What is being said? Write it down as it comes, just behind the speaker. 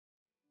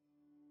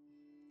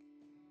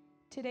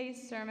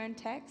Today's sermon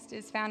text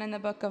is found in the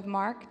book of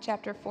Mark,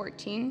 chapter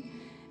 14,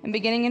 and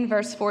beginning in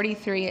verse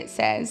 43, it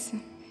says,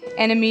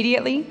 "And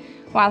immediately,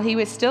 while he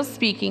was still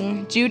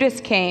speaking,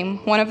 Judas came,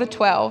 one of the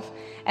 12,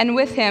 and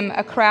with him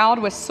a crowd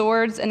with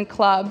swords and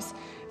clubs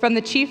from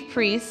the chief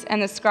priests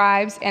and the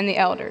scribes and the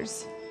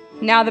elders.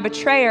 Now the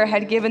betrayer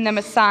had given them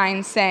a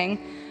sign, saying,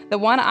 'The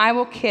one I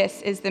will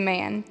kiss is the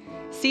man.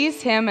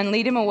 Seize him and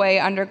lead him away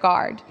under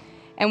guard.'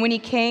 And when he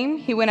came,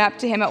 he went up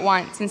to him at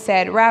once and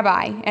said,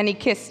 'Rabbi,' and he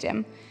kissed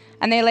him.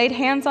 And they laid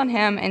hands on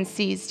him and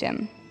seized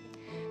him.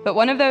 But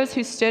one of those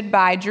who stood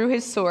by drew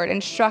his sword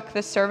and struck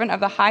the servant of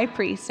the high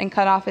priest and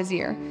cut off his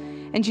ear.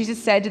 And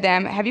Jesus said to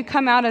them, 'Have you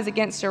come out as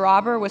against a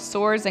robber with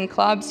swords and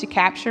clubs to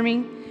capture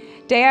me?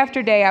 Day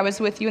after day I was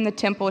with you in the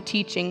temple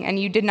teaching, and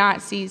you did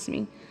not seize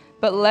me.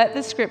 But let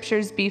the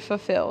scriptures be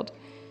fulfilled.'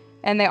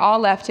 And they all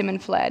left him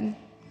and fled.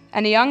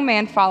 And a young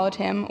man followed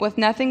him with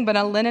nothing but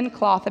a linen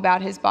cloth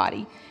about his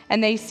body.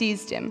 And they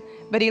seized him,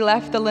 but he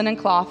left the linen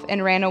cloth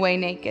and ran away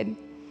naked.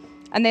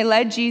 And they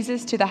led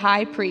Jesus to the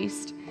high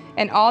priest,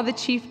 and all the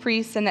chief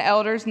priests and the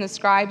elders and the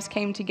scribes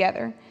came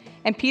together.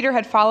 And Peter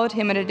had followed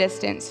him at a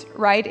distance,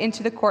 right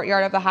into the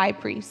courtyard of the high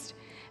priest.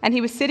 And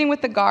he was sitting with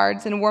the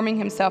guards and warming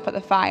himself at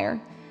the fire.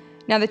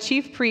 Now the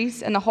chief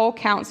priests and the whole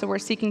council were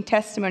seeking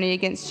testimony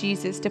against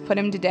Jesus to put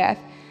him to death,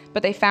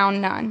 but they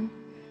found none.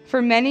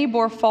 For many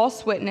bore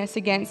false witness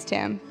against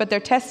him, but their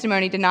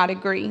testimony did not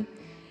agree.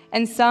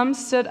 And some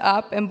stood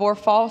up and bore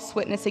false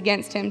witness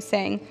against him,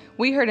 saying,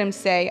 'We heard him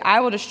say, I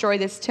will destroy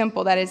this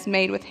temple that is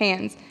made with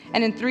hands,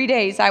 and in 3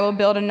 days I will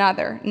build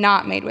another,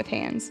 not made with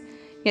hands.'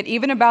 Yet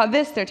even about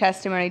this their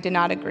testimony did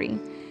not agree.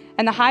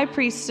 And the high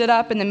priest stood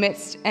up in the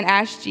midst and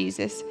asked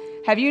Jesus,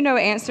 'Have you no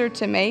answer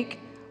to make?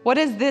 What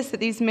is this that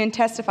these men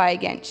testify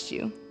against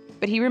you?'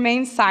 But he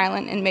remained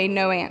silent and made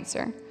no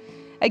answer.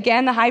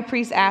 Again the high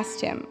priest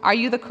asked him, 'Are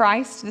you the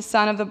Christ, the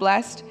Son of the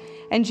Blessed?'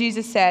 And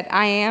Jesus said,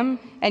 'I am,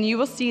 and you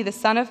will see the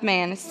Son of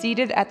Man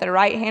seated at the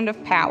right hand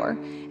of power,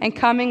 and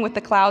coming with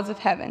the clouds of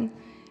heaven.'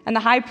 And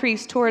the high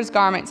priest tore his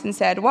garments and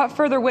said, 'What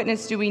further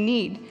witness do we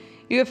need?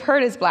 You have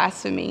heard his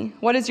blasphemy.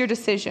 What is your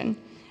decision?'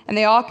 And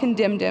they all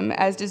condemned him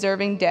as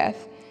deserving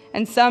death.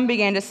 And some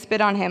began to spit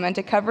on him and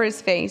to cover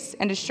his face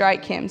and to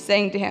strike him,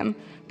 saying to him,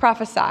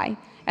 'Prophesy.'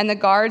 And the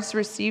guards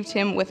received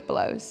him with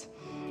blows."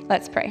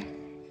 Let's pray.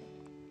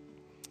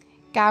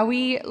 God,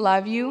 we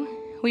love you.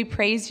 We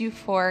praise you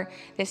for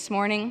this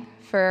morning,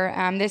 for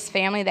this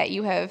family that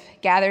you have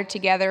gathered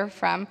together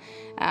from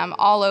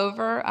all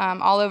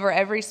over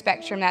every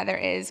spectrum that there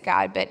is,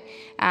 God. But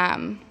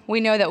we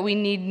know that we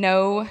need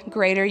no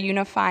greater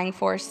unifying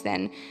force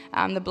than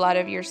the blood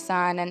of your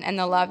Son and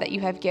the love that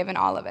you have given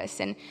all of us.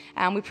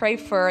 And we pray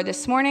for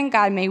this morning,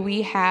 God, may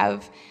we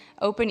have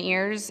open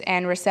ears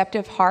and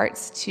receptive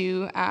hearts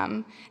to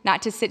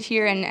not to sit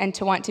here and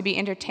to want to be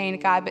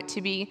entertained, God, but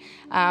to be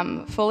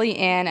fully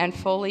in and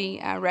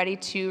fully ready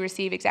to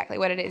receive exactly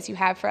what it is you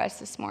have for us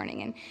this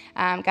morning.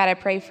 And God, I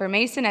pray for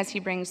Mason as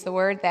he brings the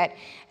word that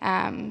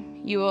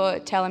you will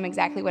tell him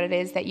exactly what it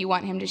is that you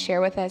want him to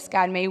share with us.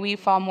 God, may we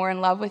fall more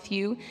in love with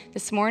you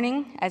this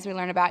morning as we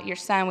learn about your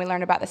Son. We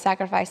learn about the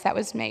sacrifice that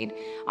was made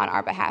on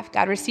our behalf.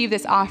 God, receive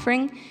this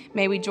offering.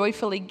 May we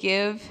joyfully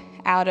give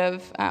out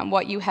of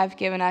what you have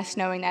given us,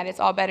 knowing that it's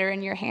all better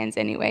in your hands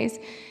anyways.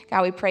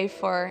 God, we pray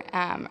for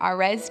our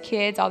res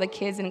kids, all the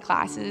kids in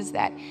classes,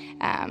 that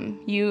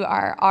you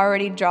are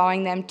already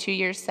drawing them to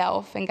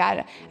yourself. And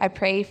God, I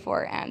pray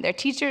for their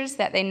teachers,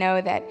 that they know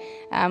that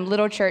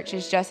little church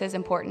is just as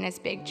important as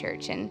big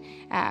church. And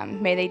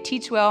may they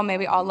teach well, may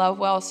we all love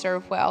well,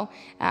 serve well.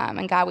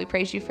 And God, we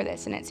praise you for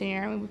this, and it's in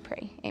your name we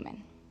pray.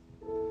 Amen.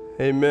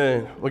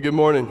 Amen. Well, good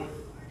morning.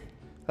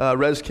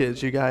 Res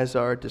kids, you guys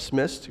are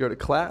dismissed to go to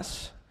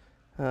class.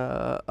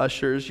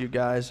 Ushers, you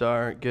guys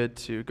are good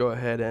to go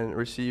ahead and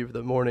receive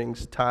the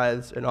morning's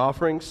tithes and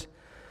offerings.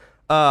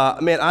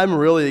 Man, I'm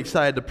really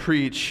excited to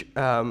preach.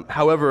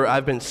 However,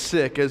 I've been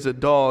sick as a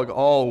dog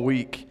all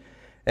week.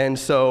 And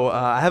so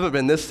I haven't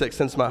been this sick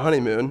since my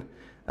honeymoon.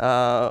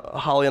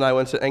 Holly and I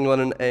went to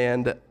England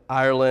and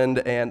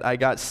Ireland, and I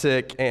got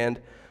sick, and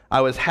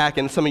I was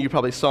hacking. Some of you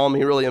probably saw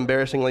me really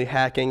embarrassingly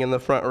hacking in the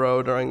front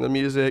row during the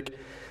music.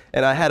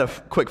 And I had a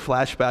quick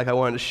flashback I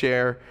wanted to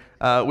share.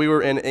 We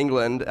were in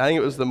England. I think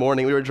it was the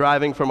morning. We were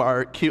driving from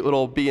our cute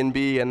little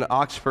B&B in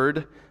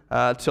Oxford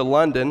to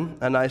London,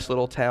 a nice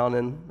little town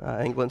in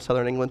England,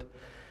 southern England,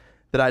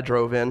 that I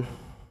drove in.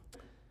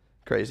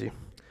 Crazy.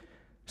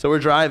 So we're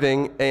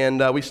driving,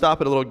 and we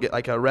stop at a little,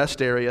 like a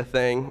rest area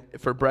thing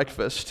for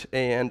breakfast,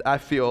 and I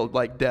feel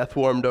like death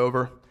warmed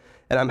over,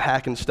 and I'm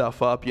hacking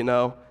stuff up, you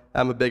know.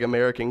 I'm a big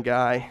American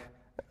guy,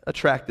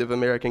 attractive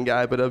American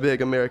guy, but a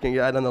big American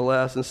guy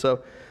nonetheless, and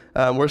so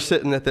we're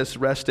sitting at this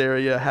rest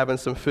area having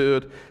some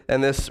food,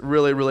 and this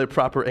really, really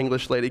proper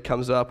English lady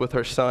comes up with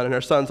her son, and her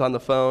son's on the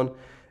phone,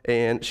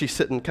 and she's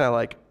sitting kind of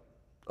like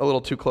a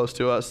little too close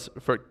to us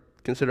for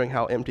considering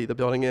how empty the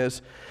building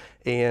is,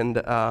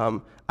 and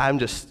I'm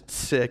just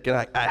sick, and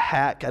I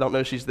hack. I don't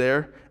know she's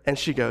there, and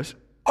she goes,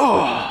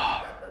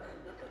 "Oh!"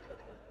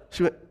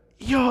 She went,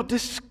 "You're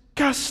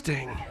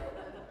disgusting."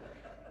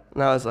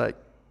 And I was like,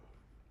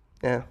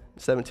 Yeah,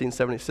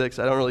 1776.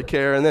 I don't really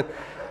care. And then,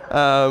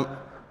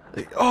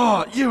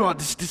 oh, you are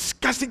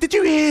disgusting. Did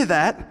you hear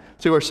that?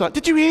 To her son,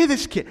 did you hear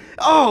this kid?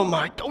 Oh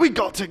my God, we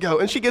got to go.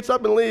 And she gets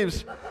up and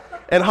leaves.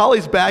 And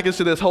Holly's back is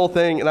to this whole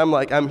thing, and I'm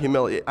like, I'm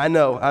humiliated. I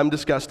know, I'm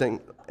disgusting.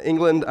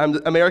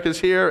 America's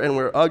here, and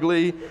we're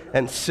ugly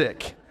and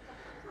sick.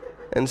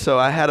 And so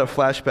I had a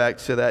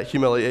flashback to that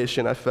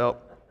humiliation I felt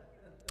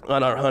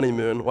on our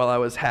honeymoon while I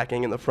was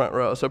hacking in the front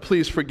row. So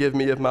please forgive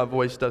me if my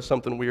voice does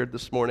something weird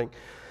this morning.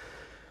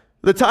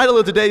 The title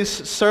of today's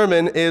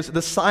sermon is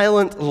The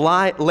Silent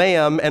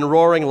Lamb and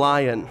Roaring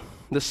Lion.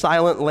 The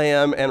Silent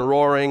Lamb and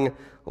Roaring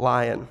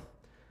Lion.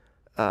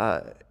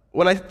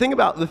 When I think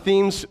about the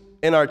themes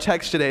in our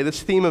text today,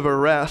 this theme of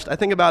arrest, I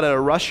think about a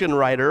Russian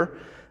writer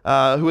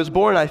who was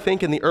born, I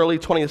think, in the early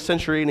 20th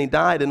century, and he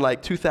died in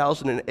like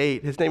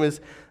 2008. His name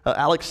is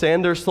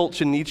Alexander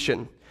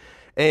Solzhenitsyn.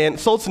 And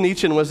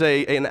Solzhenitsyn was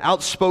an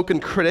outspoken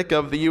critic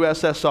of the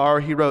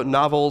USSR. He wrote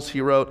novels,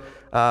 he wrote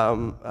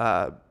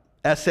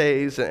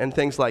essays and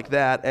things like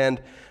that.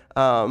 And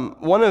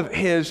one of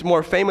his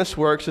more famous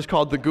works is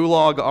called The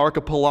Gulag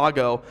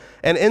Archipelago.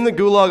 And in the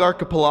Gulag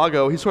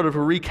Archipelago, he sort of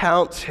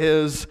recounts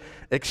his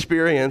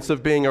experience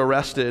of being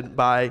arrested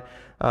by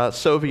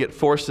Soviet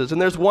forces.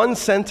 And there's one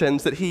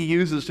sentence that he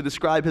uses to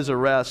describe his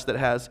arrest that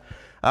has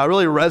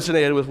really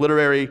resonated with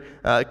literary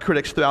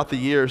critics throughout the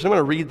years. I'm going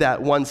to read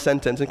that one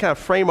sentence and kind of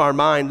frame our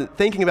mind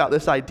thinking about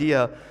this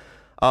idea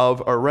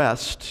of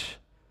arrest.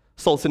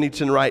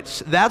 Solzhenitsyn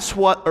writes, "That's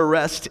what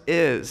arrest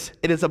is.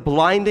 It is a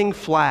blinding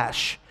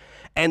flash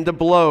and a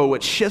blow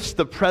which shifts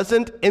the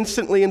present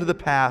instantly into the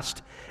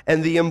past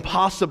and the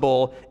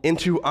impossible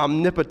into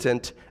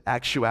omnipotent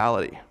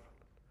actuality."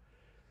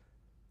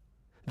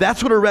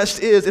 That's what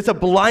arrest is. It's a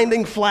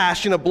blinding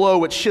flash and a blow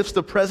which shifts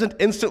the present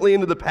instantly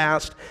into the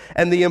past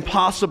and the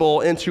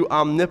impossible into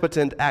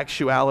omnipotent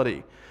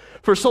actuality.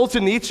 For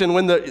Solzhenitsyn,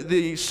 when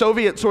the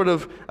Soviet sort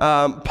of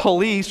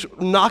police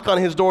knock on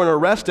his door and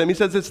arrest him, he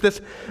says it's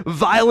this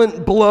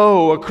violent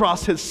blow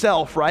across his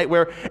self, right?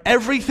 Where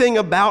everything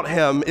about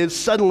him is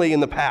suddenly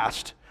in the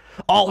past.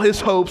 All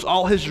his hopes,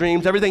 all his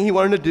dreams, everything he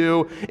wanted to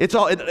do, it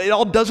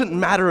all doesn't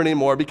matter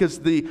anymore because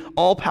the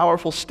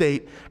all-powerful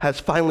state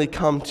has finally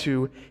come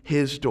to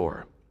his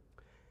door.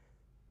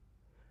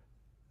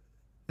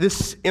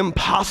 This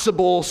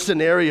impossible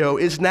scenario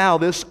is now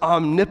this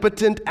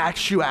omnipotent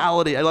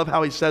actuality. I love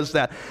how he says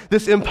that.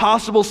 This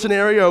impossible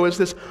scenario is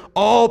this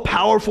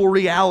all-powerful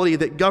reality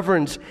that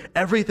governs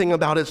everything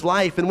about his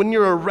life. And when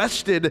you're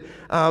arrested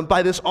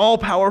by this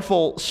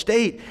all-powerful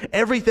state,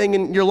 everything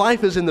in your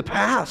life is in the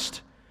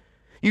past.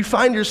 You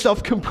find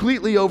yourself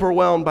completely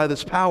overwhelmed by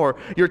this power.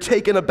 You're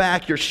taken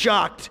aback, you're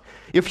shocked.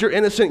 If you're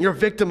innocent, you're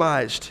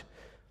victimized.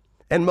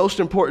 And most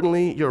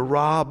importantly, you're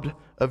robbed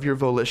of your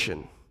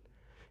volition.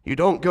 You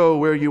don't go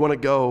where you want to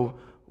go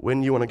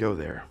when you want to go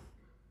there.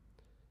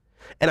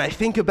 And I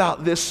think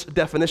about this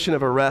definition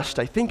of arrest.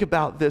 I think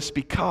about this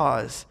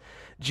because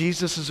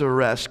Jesus'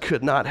 arrest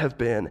could not have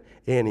been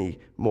any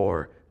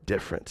more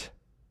different.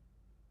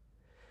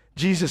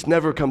 Jesus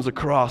never comes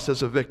across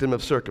as a victim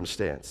of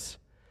circumstance.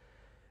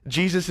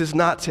 Jesus is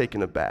not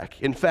taken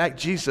aback. In fact,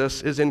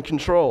 Jesus is in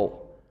control.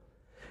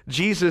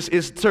 Jesus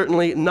is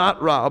certainly not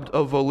robbed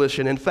of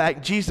volition. In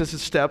fact, Jesus'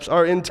 steps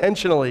are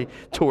intentionally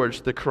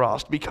towards the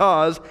cross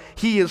because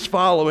he is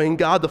following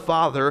God the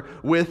Father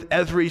with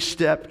every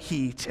step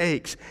he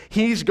takes.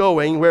 He's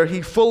going where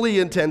he fully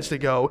intends to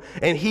go,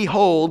 and he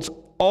holds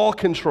all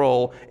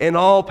control and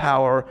all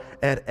power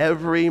at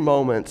every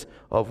moment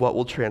of what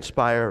will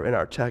transpire in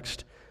our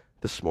text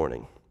this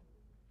morning.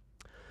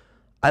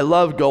 I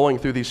love going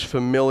through these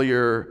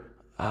familiar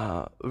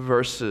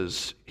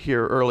verses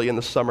here early in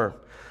the summer.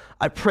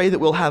 I pray that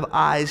we'll have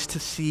eyes to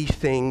see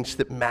things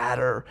that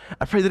matter.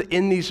 I pray that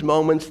in these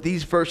moments,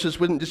 these verses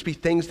wouldn't just be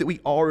things that we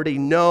already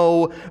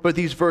know, but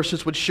these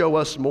verses would show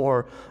us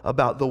more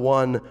about the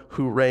one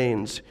who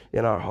reigns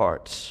in our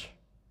hearts.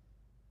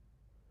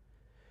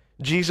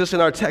 Jesus in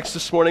our text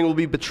this morning will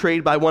be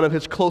betrayed by one of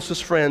his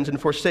closest friends and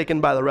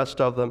forsaken by the rest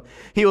of them.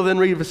 He will then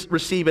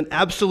receive an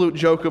absolute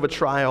joke of a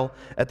trial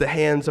at the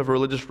hands of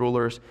religious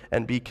rulers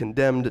and be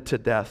condemned to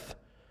death,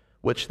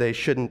 which they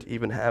shouldn't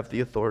even have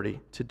the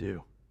authority to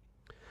do.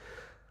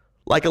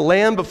 Like a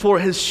lamb before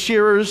his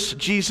shearers,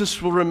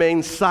 Jesus will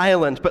remain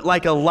silent, but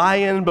like a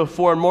lion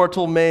before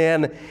mortal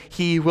man,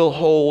 he will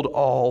hold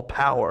all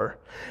power.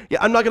 Yeah,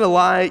 I'm not going to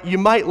lie, you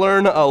might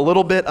learn a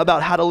little bit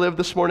about how to live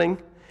this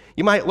morning.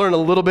 You might learn a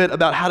little bit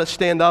about how to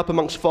stand up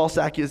amongst false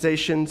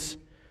accusations,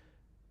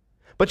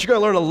 but you're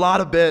going to learn a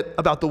lot of bit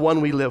about the one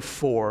we live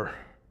for.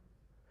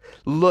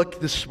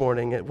 Look this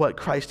morning at what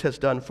Christ has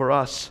done for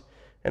us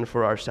and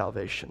for our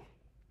salvation.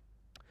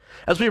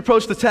 As we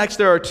approach the text,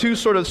 there are two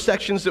sort of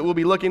sections that we'll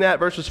be looking at,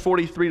 verses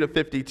 43 to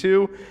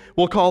 52.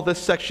 We'll call this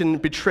section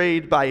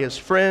betrayed by his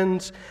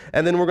friends,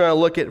 and then we're going to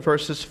look at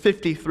verses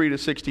 53 to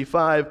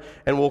 65,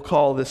 and we'll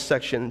call this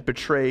section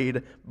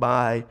betrayed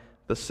by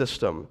the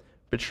system.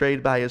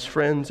 Betrayed by his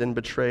friends and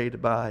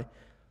betrayed by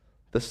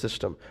the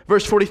system.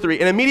 Verse 43,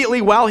 and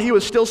immediately while he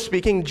was still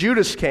speaking,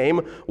 Judas came,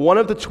 one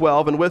of the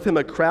 12, and with him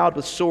a crowd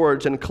with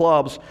swords and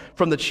clubs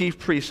from the chief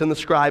priests and the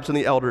scribes and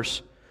the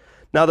elders.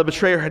 Now the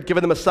betrayer had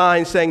given them a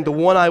sign, saying, the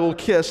one I will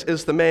kiss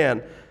is the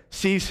man.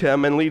 Seize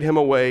him and lead him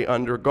away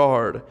under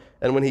guard.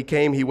 And when he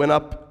came, he went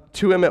up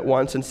to him at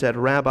once and said,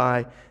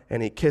 Rabbi,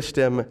 and he kissed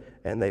him,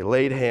 and they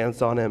laid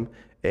hands on him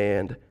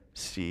and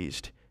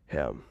seized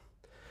him.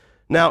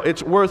 Now,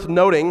 it's worth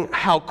noting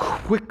how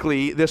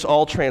quickly this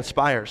all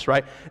transpires,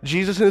 right?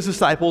 Jesus and his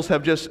disciples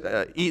have just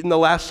eaten the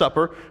Last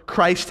Supper.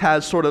 Christ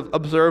has sort of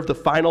observed the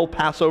final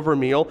Passover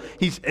meal.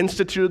 He's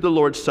instituted the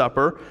Lord's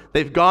Supper.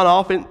 They've gone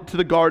off into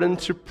the garden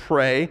to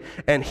pray,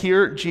 and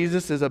here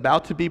Jesus is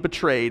about to be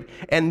betrayed.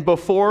 And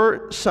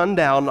before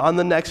sundown on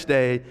the next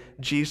day,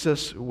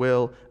 Jesus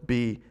will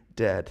be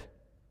dead.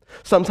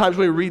 Sometimes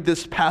when we read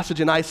this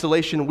passage in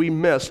isolation, we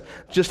miss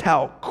just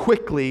how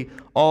quickly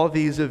all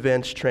these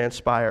events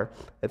transpire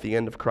at the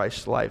end of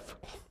Christ's life.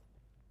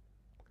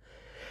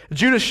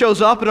 Judas shows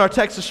up in our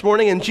text this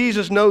morning, and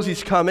Jesus knows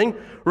he's coming.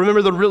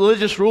 Remember, the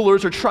religious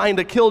rulers are trying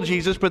to kill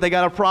Jesus, but they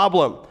got a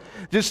problem.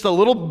 Just a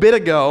little bit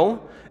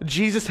ago,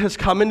 Jesus has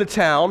come into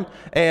town,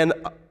 and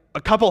a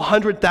couple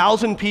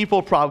 100,000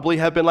 people probably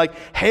have been like,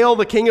 hail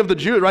the King of the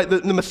Jews, right?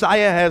 The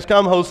Messiah has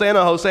come,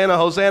 Hosanna, Hosanna,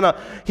 Hosanna.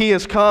 He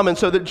has come. And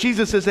so that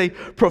Jesus is a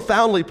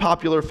profoundly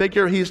popular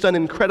figure. He's done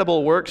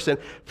incredible works and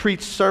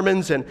preached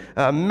sermons and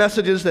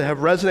messages that have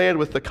resonated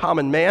with the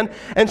common man.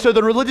 And so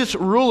the religious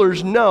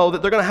rulers know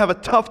that they're going to have a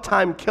tough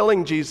time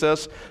killing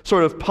Jesus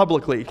sort of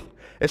publicly,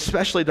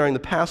 especially during the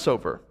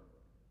Passover.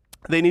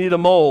 They needed a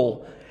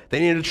mole.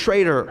 They needed a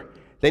traitor.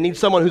 They need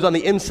someone who's on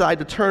the inside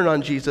to turn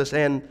on Jesus.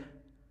 And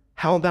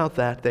how about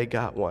that? They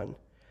got one.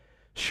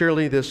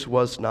 Surely this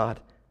was not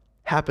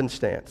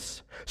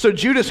happenstance. So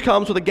Judas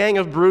comes with a gang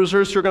of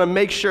bruisers who are going to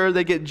make sure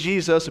they get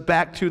Jesus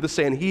back to the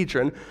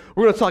Sanhedrin.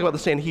 We're going to talk about the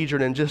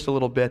Sanhedrin in just a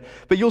little bit.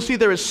 But you'll see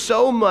there is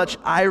so much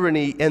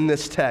irony in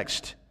this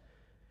text.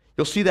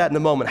 You'll see that in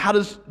a moment. How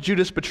does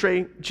Judas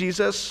betray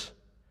Jesus?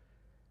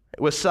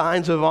 With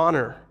signs of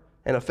honor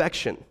and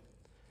affection.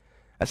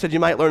 I said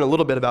you might learn a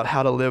little bit about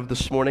how to live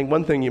this morning.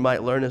 One thing you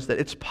might learn is that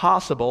it's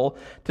possible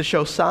to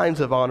show signs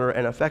of honor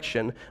and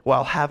affection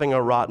while having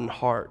a rotten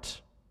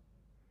heart.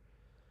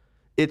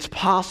 It's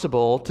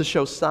possible to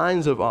show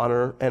signs of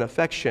honor and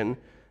affection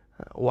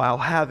while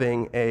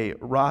having a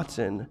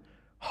rotten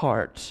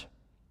heart.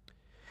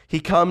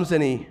 He comes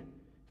and he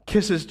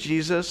kisses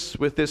Jesus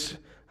with this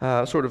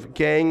sort of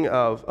gang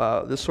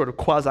of this sort of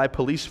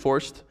quasi-police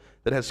force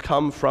that has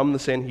come from the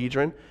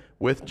Sanhedrin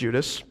with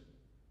Judas.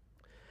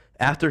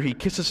 After he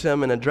kisses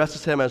him and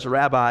addresses him as a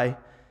rabbi,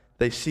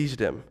 they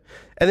seized him.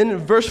 And then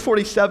verse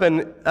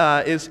 47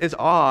 is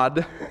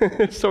odd.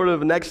 It's sort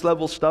of next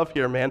level stuff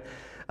here, man.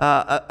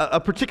 A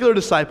particular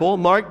disciple,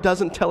 Mark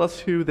doesn't tell us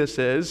who this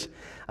is,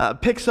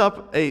 picks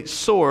up a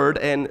sword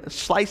and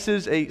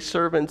slices a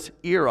servant's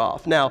ear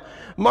off. Now,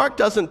 Mark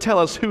doesn't tell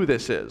us who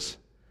this is.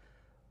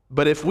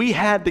 But if we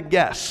had to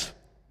guess,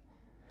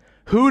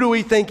 who do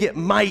we think it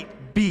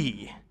might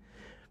be?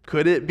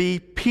 Could it be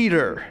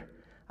Peter?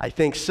 I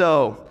think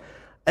so.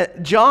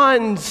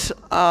 John's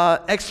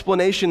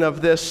explanation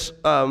of this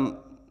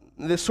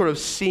sort of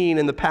scene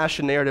in the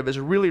Passion narrative is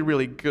really,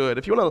 really good.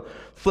 If you want to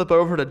flip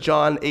over to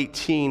John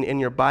 18 in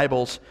your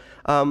Bibles,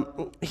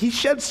 he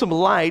sheds some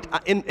light,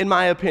 in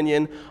my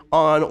opinion,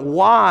 on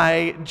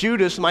why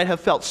Judas might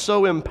have felt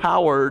so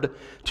empowered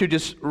to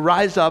just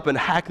rise up and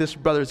hack this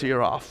brother's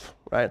ear off.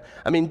 Right?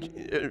 I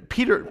mean,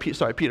 Peter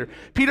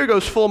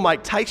goes full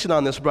Mike Tyson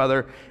on this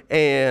brother,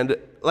 and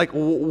like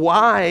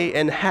why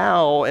and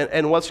how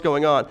and what's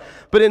going on.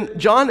 But in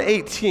John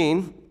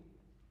 18,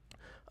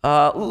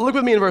 look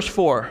with me in verse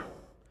 4.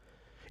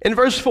 In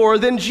verse 4,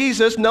 then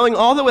Jesus, knowing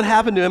all that would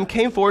happen to him,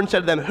 came forward and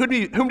said to them,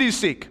 whom do you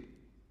seek?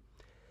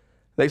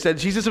 They said,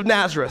 Jesus of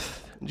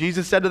Nazareth.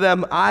 Jesus said to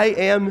them, I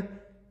am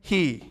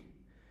he.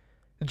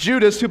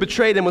 Judas, who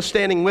betrayed him, was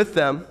standing with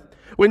them.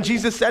 When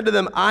Jesus said to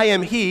them, I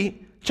am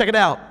he, check it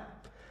out.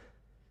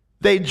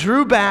 They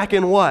drew back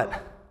and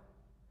what?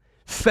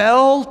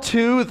 Fell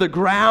to the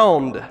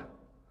ground.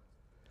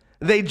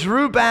 They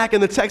drew back,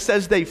 and the text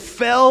says they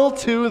fell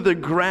to the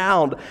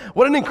ground.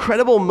 What an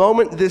incredible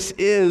moment this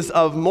is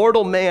of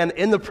mortal man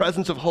in the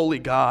presence of holy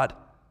God.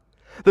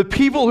 The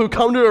people who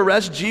come to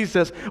arrest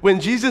Jesus,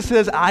 when Jesus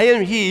says, I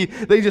am he,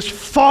 they just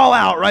fall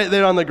out right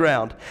there on the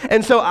ground.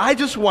 And so I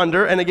just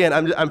wonder, and again,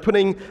 I'm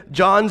putting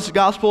John's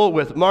gospel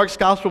with Mark's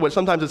gospel, which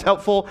sometimes is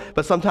helpful,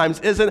 but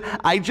sometimes isn't.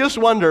 I just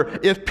wonder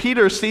if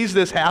Peter sees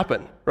this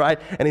happen, right?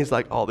 And he's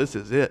like, oh, this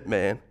is it,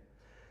 man.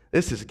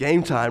 This is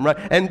game time, right?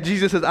 And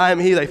Jesus says, I am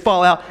he. They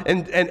fall out,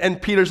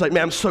 and Peter's like,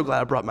 man, I'm so glad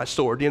I brought my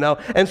sword, you know?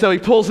 And so he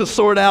pulls his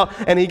sword out,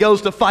 and he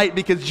goes to fight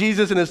because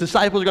Jesus and his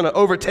disciples are going to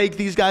overtake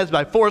these guys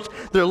by force.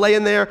 They're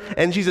laying there,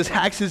 and Jesus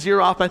hacks his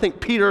ear off. I think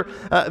Peter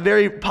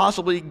very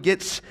possibly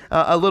gets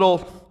a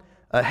little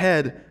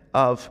ahead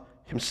of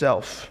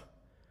himself.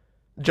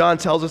 John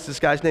tells us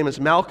this guy's name is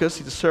Malchus.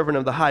 He's a servant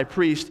of the high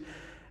priest.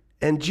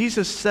 And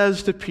Jesus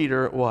says to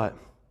Peter, what?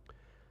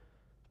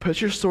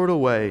 Put your sword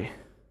away.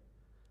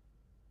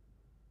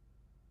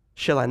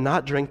 shall I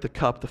not drink the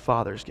cup the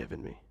Father's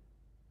given me?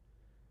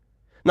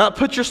 Not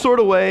put your sword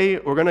away,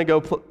 we're going to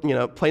go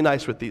play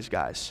nice with these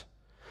guys.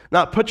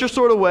 Not put your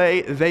sword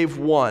away, they've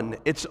won,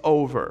 it's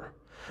over.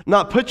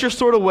 Not put your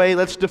sword away,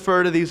 let's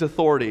defer to these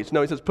authorities.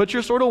 No, he says, put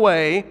your sword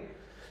away,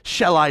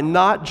 shall I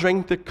not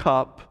drink the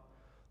cup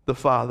the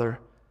Father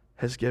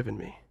has given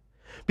me?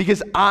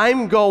 Because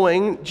I'm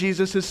going,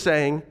 Jesus is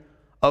saying,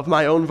 of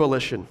my own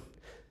volition.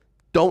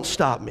 Don't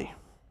stop me.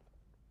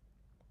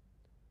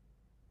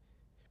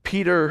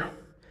 Peter,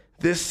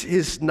 this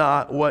is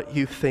not what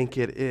you think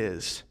it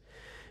is.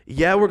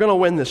 Yeah, we're going to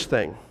win this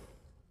thing,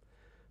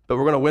 but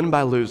we're going to win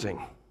by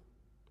losing.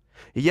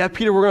 Yeah,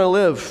 Peter, we're going to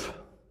live,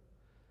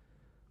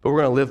 but we're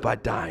going to live by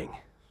dying.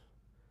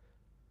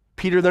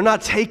 Peter, they're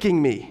not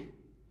taking me.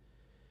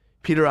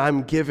 Peter,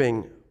 I'm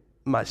giving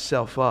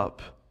myself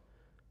up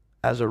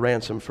as a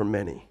ransom for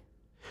many.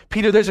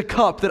 Peter, there's a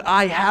cup that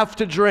I have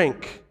to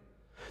drink,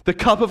 the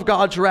cup of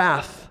God's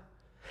wrath.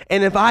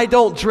 And if I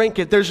don't drink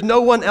it, there's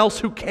no one else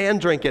who can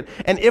drink it.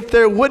 And if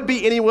there would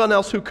be anyone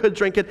else who could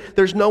drink it,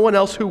 there's no one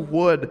else who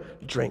would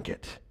drink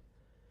it.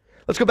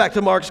 Let's go back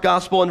to Mark's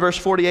gospel in verse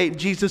 48.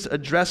 Jesus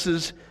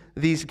addresses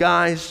these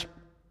guys.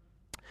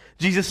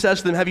 Jesus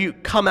says to them, have you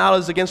come out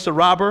as against a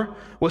robber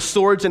with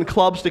swords and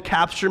clubs to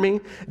capture me?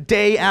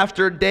 Day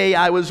after day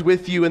I was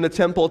with you in the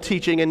temple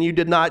teaching, and you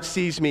did not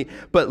seize me,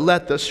 but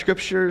let the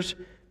scriptures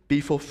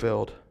be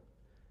fulfilled.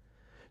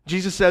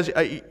 Jesus says,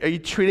 are you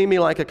treating me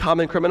like a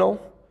common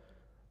criminal?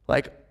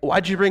 Like,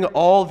 why'd you bring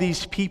all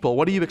these people?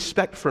 What do you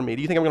expect from me?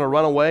 Do you think I'm going to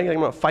run away? Do you think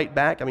I'm going to fight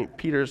back? I mean,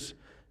 Peter's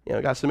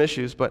got some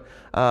issues, but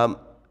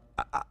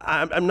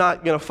I'm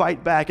not going to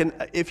fight back. And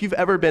if you've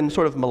ever been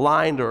sort of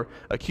maligned or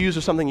accused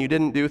of something you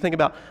didn't do, think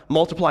about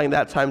multiplying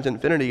that times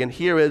infinity. And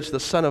here is the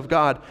Son of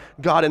God,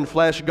 God in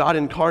flesh, God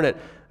incarnate,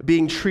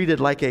 being treated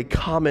like a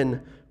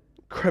common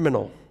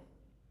criminal.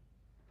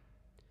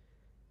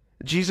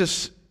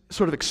 Jesus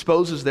sort of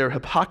exposes their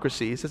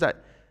hypocrisy. He says,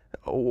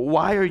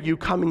 why are you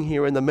coming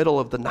here in the middle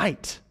of the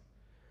night?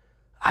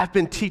 I've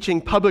been teaching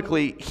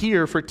publicly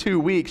here for 2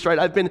 weeks, right?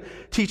 I've been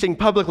teaching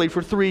publicly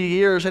for 3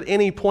 years. At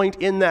any point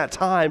in that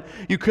time,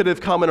 you could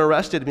have come and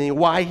arrested me.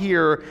 Why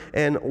here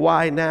and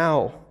why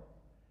now?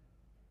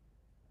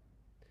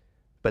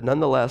 But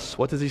nonetheless,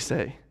 what does he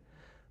say?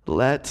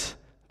 Let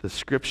the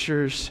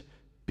scriptures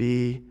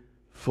be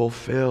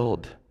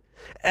fulfilled.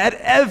 At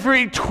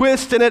every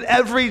twist and at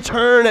every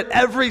turn, at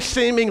every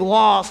seeming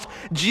loss,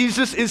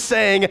 Jesus is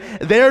saying,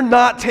 they're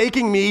not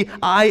taking me,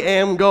 I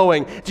am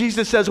going.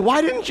 Jesus says,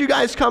 why didn't you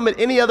guys come at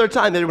any other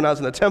time? Maybe when I was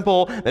in the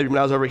temple, maybe when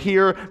I was over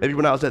here, maybe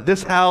when I was at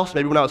this house,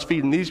 maybe when I was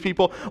feeding these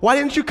people. Why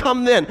didn't you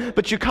come then?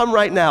 But you come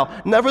right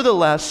now.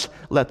 Nevertheless,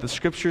 let the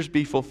scriptures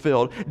be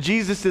fulfilled.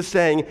 Jesus is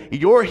saying,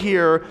 you're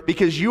here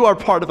because you are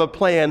part of a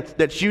plan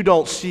that you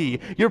don't see.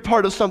 You're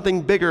part of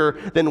something bigger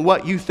than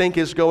what you think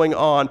is going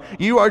on.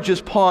 You are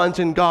just pawns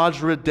in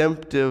God's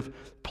redemptive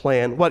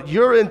plan. What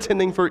you're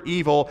intending for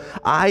evil,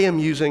 I am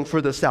using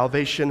for the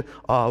salvation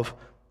of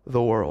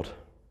the world.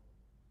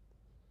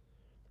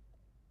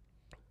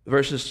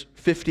 Verses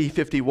 50,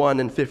 51,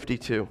 and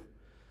 52.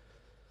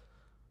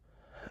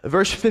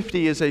 Verse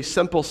 50 is a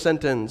simple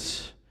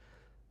sentence,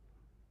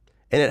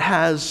 and it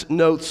has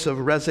notes of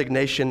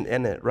resignation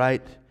in it,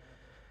 right?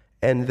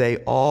 And they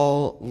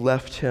all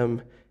left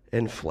him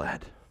and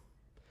fled.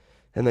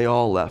 And they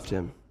all left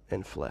him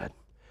and fled.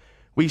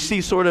 We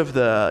see sort of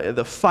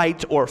the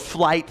fight or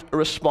flight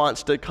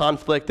response to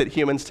conflict that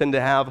humans tend to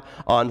have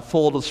on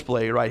full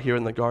display right here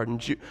in the garden.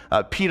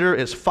 Peter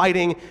is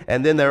fighting,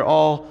 and then they're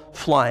all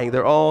flying.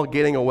 They're all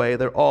getting away.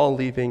 They're all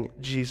leaving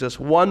Jesus.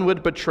 One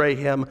would betray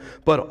him,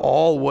 but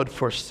all would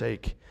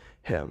forsake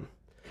him.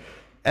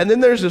 And then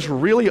there's this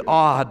really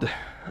odd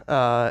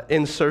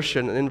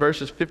insertion in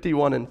verses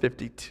 51 and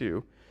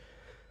 52.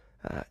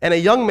 And a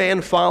young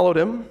man followed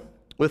him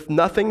with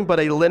nothing but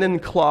a linen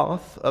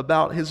cloth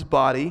about his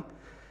body,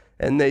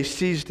 and they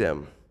seized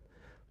him.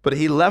 But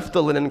he left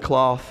the linen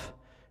cloth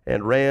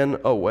and ran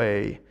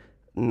away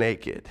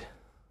naked.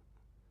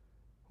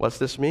 What's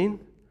this mean?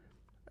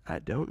 I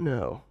don't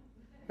know.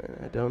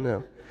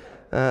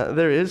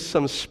 There is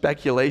some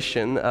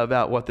speculation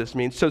about what this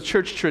means. So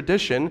church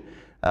tradition,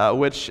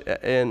 which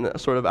in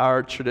sort of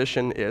our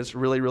tradition is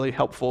really, really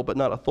helpful but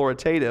not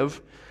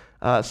authoritative,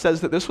 says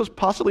that this was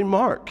possibly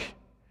Mark.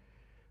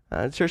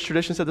 Church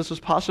tradition said this was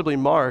possibly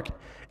Mark.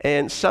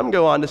 And some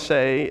go on to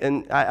say,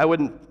 and I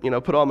wouldn't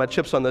put all my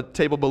chips on the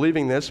table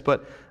believing this,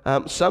 but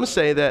some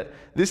say that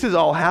this is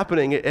all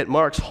happening at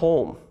Mark's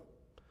home.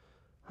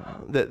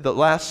 That the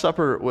Last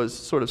Supper was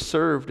sort of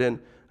served, and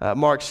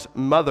Mark's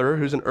mother,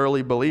 who's an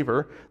early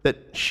believer,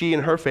 that she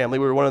and her family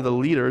were one of the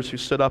leaders who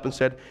stood up and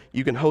said,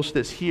 you can host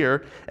this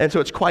here. And so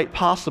it's quite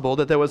possible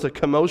that there was a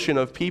commotion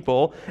of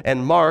people,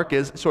 and Mark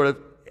is sort of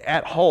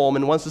at home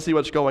and wants to see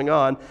what's going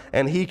on,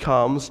 and he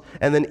comes,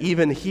 and then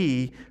even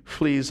he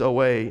flees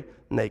away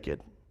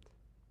naked.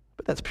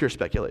 But that's pure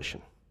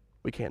speculation.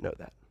 We can't know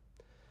that.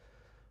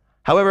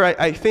 However,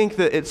 I think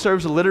that it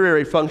serves a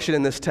literary function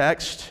in this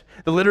text.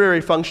 The literary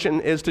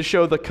function is to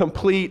show the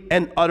complete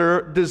and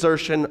utter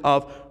desertion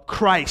of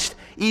Christ.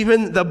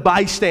 Even the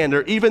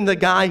bystander, even the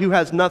guy who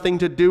has nothing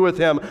to do with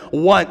him,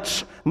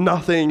 wants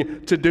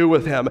nothing to do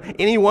with him.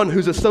 Anyone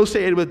who's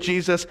associated with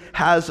Jesus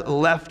has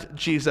left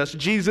Jesus.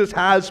 Jesus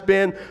has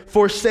been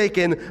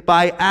forsaken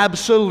by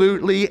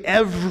absolutely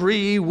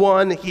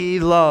everyone he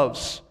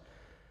loves.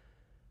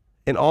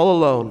 And all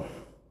alone,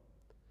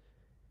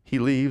 he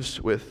leaves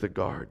with the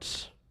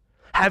guards.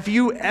 Have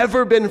you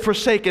ever been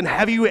forsaken?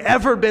 Have you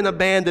ever been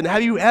abandoned?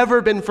 Have you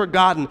ever been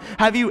forgotten?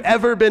 Have you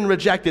ever been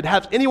rejected?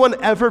 Has anyone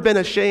ever been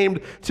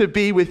ashamed to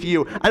be with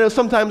you? I know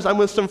sometimes I'm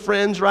with some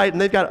friends, right,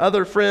 and they've got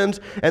other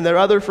friends, and their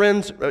other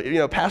friends,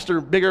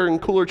 pastor bigger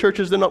and cooler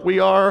churches than we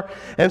are,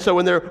 and so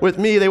when they're with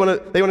me, they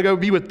want to go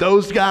be with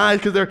those guys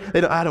because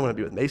I don't want to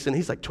be with Mason.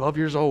 He's like 12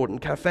 years old and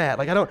kind of fat.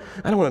 Like I don't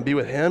want to be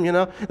with him.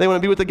 They want to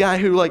be with the guy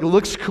who like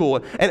looks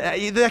cool, and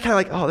they're kind of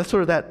like, oh, that's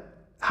sort of that.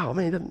 Oh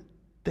man, he doesn't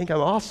think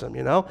I'm awesome,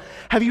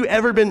 Have you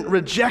ever been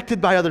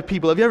rejected by other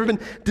people? Have you ever been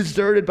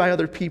deserted by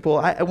other people?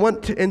 I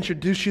want to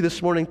introduce you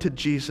this morning to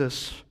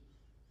Jesus,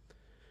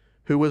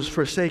 who was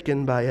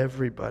forsaken by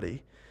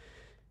everybody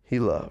he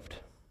loved.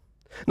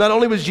 Not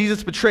only was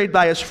Jesus betrayed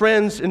by his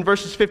friends, in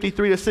verses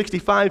 53 to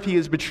 65, he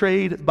is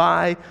betrayed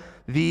by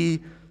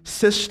the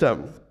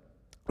system.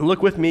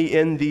 Look with me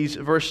in these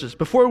verses.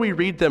 Before we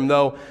read them,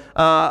 though,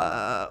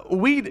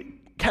 we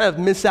kind of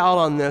miss out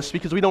on this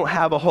because we don't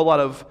have a whole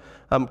lot of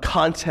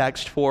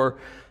context for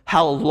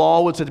how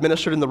law was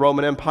administered in the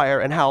Roman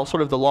Empire and how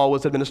sort of the law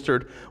was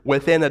administered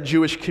within a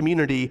Jewish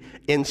community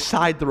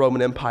inside the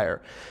Roman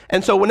Empire.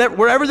 And so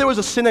wherever there was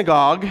a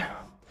synagogue,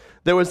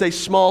 there was a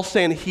small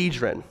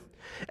Sanhedrin.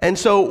 And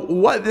so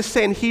what this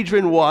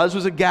Sanhedrin was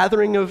a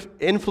gathering of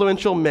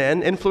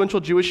influential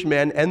Jewish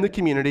men and the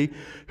community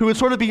who would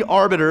sort of be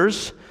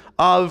arbiters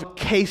of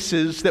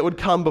cases that would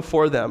come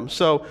before them.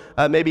 So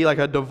maybe like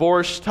a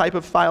divorce type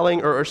of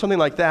filing or something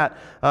like that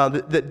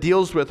that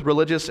deals with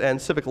religious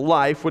and civic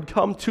life would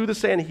come to the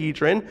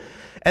Sanhedrin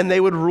and they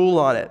would rule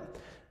on it.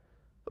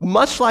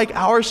 Much like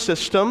our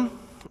system,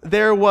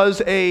 there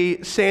was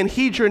a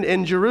Sanhedrin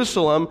in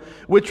Jerusalem,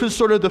 which was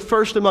sort of the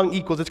first among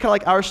equals. It's kind of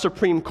like our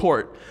Supreme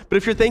Court. But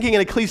if you're thinking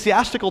in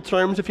ecclesiastical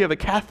terms, if you have a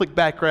Catholic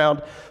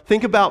background,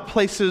 think about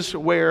places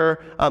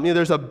where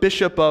there's a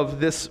bishop of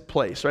this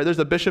place, right? There's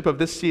a bishop of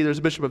this see, there's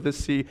a bishop of this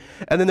see,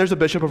 and then there's a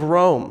bishop of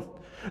Rome.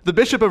 The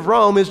Bishop of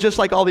Rome is just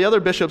like all the other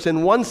bishops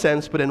in one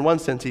sense, but in one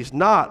sense he's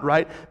not,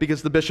 right?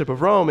 Because the Bishop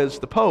of Rome is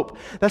the Pope.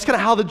 That's kind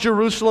of how the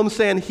Jerusalem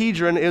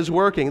Sanhedrin is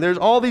working. There's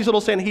all these little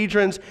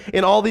Sanhedrins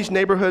in all these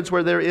neighborhoods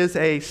where there is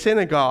a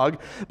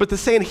synagogue, but the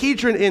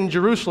Sanhedrin in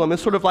Jerusalem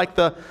is sort of like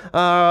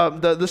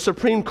the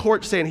Supreme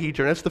Court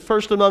Sanhedrin. It's the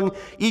first among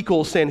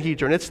equals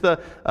Sanhedrin. It's the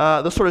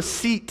sort of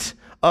seat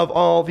of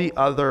all the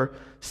other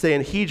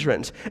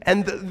Sanhedrins.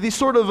 And the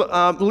sort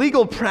of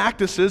legal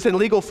practices and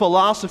legal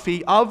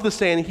philosophy of the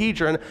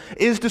Sanhedrin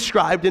is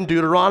described in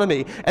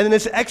Deuteronomy. And then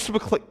it's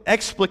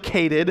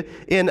explicated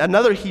in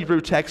another Hebrew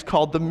text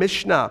called the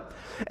Mishnah.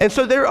 And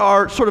so there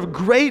are sort of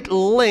great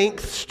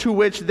lengths to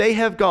which they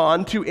have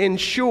gone to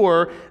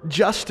ensure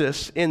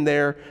justice in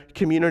their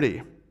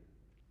community.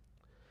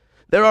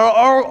 There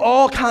are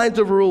all kinds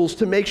of rules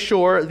to make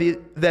sure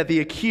that the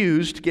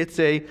accused gets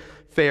a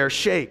fair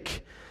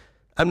shake.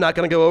 I'm not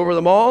going to go over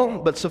them all,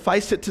 but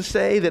suffice it to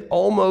say that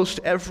almost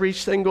every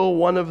single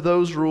one of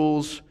those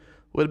rules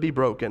would be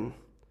broken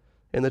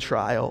in the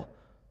trial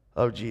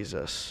of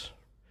Jesus.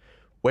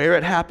 Where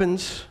it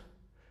happens,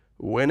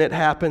 when it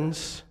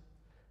happens,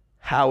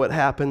 how it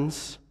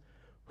happens,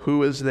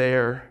 who is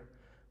there,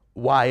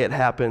 why it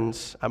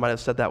happens. I might have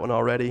said that one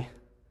already.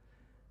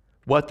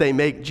 What they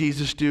make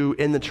Jesus do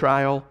in the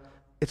trial,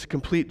 it's a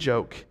complete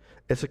joke,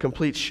 it's a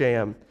complete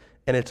sham,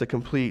 and it's a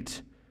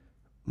complete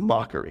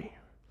mockery.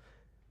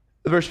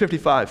 Verse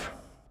 55.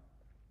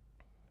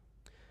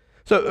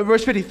 So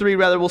verse 53,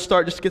 rather, we'll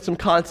start just to get some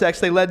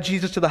context. They led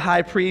Jesus to the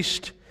high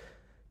priest,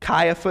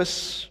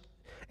 Caiaphas,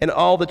 and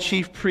all the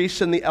chief priests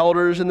and the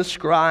elders and the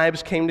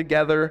scribes came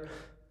together.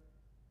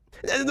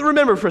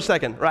 Remember for a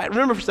second, right?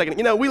 Remember for a second.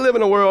 We live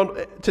in a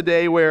world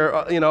today where,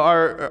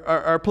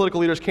 our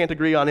political leaders can't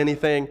agree on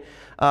anything.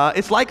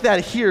 It's like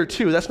that here,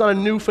 too. That's not a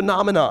new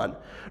phenomenon,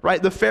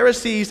 right? The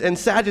Pharisees and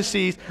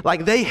Sadducees,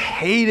 they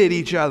hated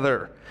each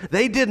other.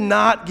 They did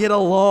not get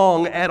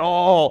along at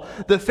all.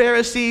 The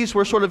Pharisees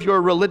were sort of your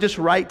religious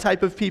right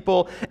type of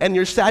people, and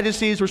your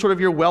Sadducees were sort of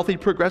your wealthy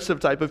progressive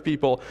type of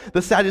people.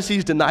 The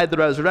Sadducees denied the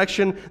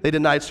resurrection. They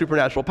denied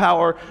supernatural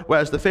power,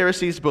 whereas the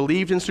Pharisees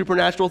believed in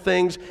supernatural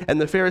things,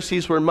 and the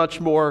Pharisees were much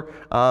more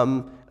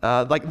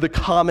like the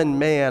common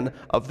man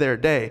of their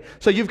day.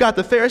 So you've got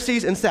the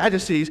Pharisees and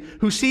Sadducees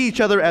who see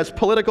each other as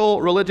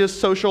political, religious,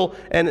 social,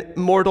 and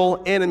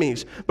mortal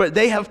enemies. But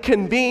they have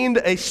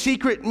convened a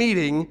secret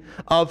meeting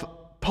of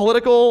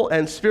political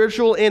and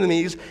spiritual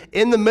enemies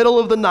in the middle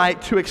of the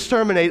night to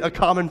exterminate a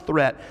common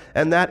threat,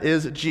 and that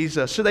is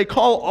Jesus. So they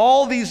call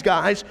all these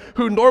guys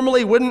who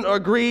normally wouldn't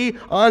agree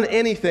on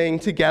anything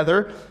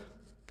together.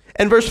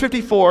 And verse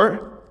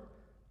 54,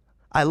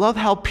 I love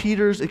how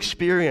Peter's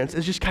experience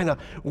is just kind of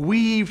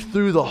weaved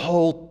through the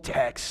whole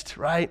text,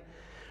 right?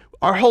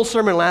 Our whole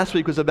sermon last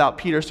week was about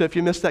Peter, so if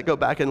you missed that, go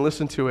back and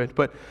listen to it.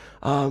 But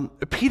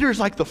Peter's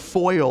like the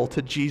foil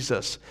to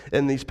Jesus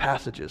in these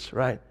passages,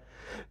 right?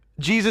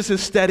 Jesus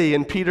is steady,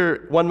 and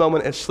Peter, one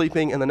moment is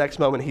sleeping, and the next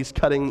moment he's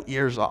cutting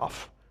ears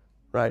off,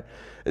 right?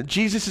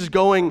 Jesus is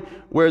going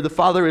where the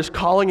Father is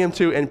calling him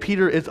to, and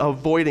Peter is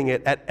avoiding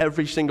it at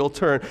every single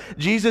turn.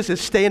 Jesus is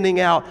standing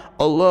out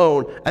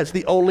alone as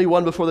the only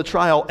one before the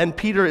trial, and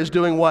Peter is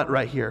doing what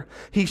right here?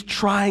 He's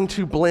trying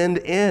to blend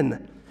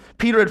in.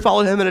 Peter had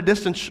followed him at a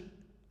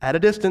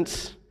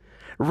distance,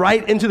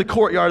 right into the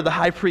courtyard of the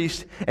high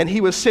priest, and he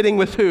was sitting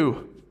with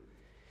who?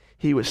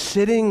 He was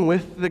sitting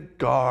with the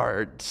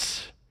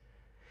guards.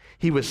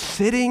 He was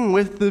sitting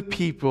with the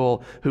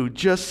people who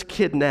just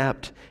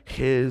kidnapped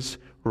his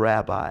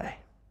rabbi.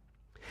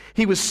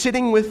 He was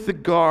sitting with the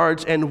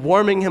guards and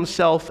warming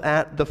himself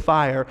at the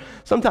fire.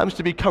 Sometimes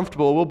to be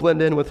comfortable, we'll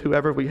blend in with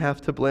whoever we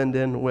have to blend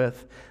in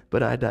with,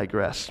 but I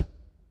digress.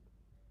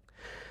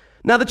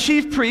 Now the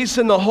chief priests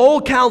and the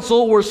whole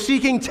council were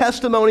seeking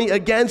testimony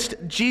against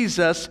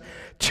Jesus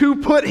to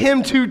put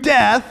him to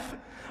death,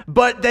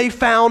 but they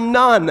found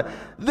none.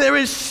 There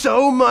is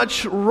so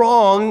much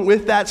wrong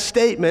with that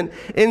statement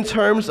in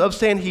terms of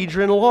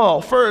Sanhedrin law.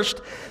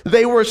 First,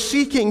 they were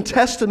seeking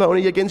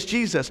testimony against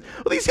Jesus.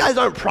 Well, these guys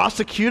aren't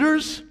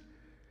prosecutors.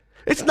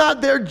 It's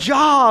not their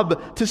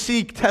job to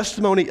seek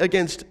testimony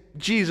against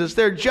Jesus.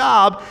 Their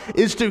job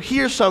is to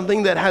hear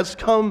something that has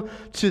come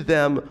to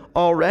them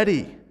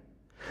already.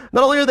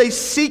 Not only are they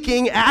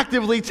seeking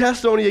actively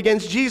testimony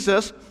against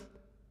Jesus,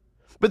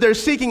 but they're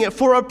seeking it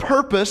for a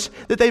purpose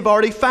that they've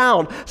already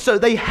found. So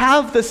they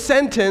have the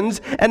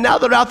sentence, and now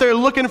they're out there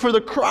looking for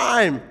the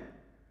crime.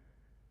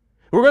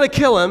 We're going to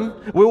kill him.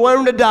 We want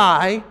him to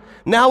die.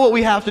 Now what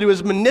we have to do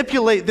is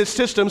manipulate this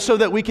system so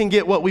that we can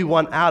get what we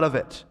want out of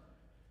it.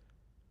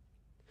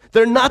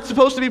 They're not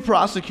supposed to be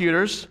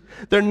prosecutors.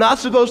 They're not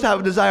supposed to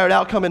have a desired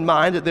outcome in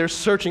mind, that they're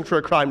searching for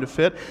a crime to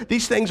fit.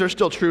 These things are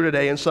still true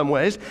today in some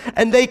ways.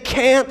 And they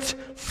can't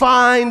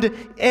find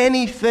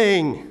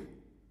anything.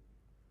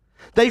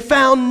 They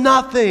found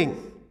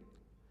nothing.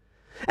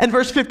 And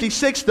verse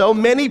 56, though,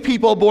 many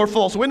people bore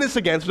false witness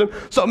against him.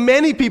 So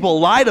many people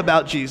lied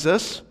about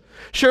Jesus.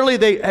 Surely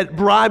they had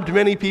bribed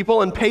many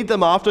people and paid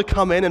them off to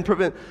come in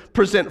and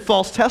present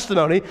false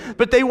testimony,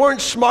 but they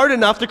weren't smart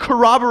enough to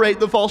corroborate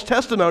the false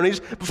testimonies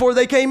before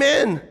they came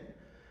in.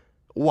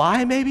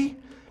 Why, maybe?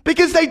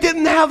 Because they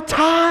didn't have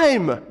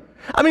time.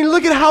 I mean,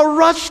 look at how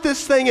rushed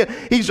this thing is.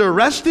 He's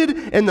arrested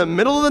in the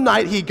middle of the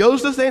night. He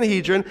goes to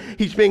Sanhedrin.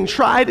 He's being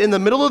tried in the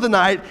middle of the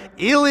night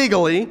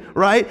illegally,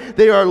 right?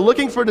 They are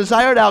looking for a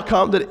desired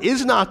outcome that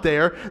is not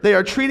there. They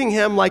are treating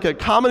him like a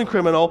common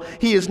criminal.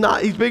 He's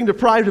being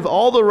deprived of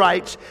all the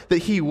rights that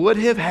he would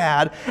have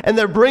had. And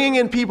they're bringing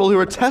in people who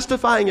are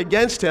testifying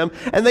against him,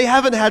 and they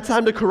haven't had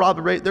time to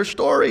corroborate their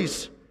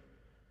stories.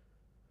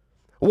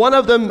 One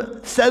of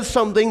them says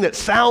something that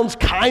sounds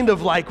kind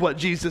of like what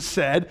Jesus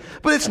said,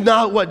 but it's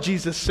not what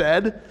Jesus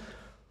said.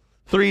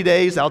 3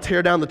 days, I'll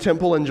tear down the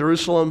temple in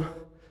Jerusalem,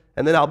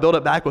 and then I'll build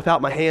it back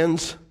without my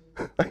hands.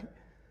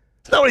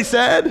 It's not what he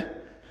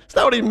said. It's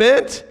not what he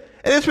meant.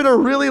 And it's been a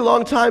really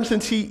long time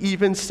since he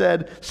even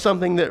said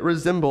something that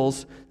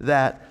resembles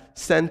that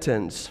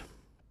sentence.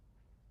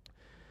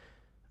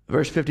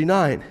 Verse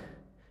 59,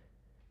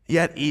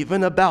 yet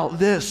even about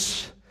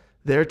this,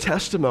 their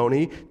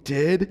testimony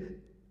did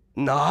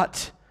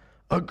not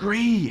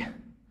agree.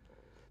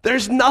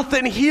 There's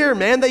nothing here,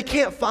 man. They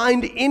can't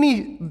find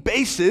any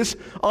basis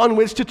on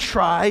which to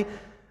try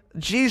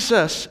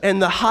Jesus.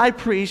 And the high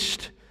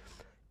priest,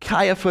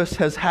 Caiaphas,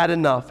 has had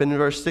enough. In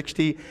verse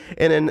 60,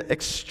 in an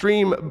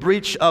extreme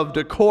breach of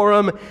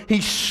decorum,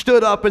 he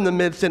stood up in the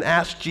midst and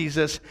asked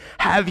Jesus,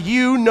 have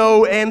you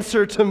no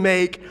answer to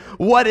make?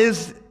 What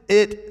is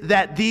it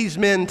that these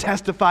men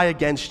testify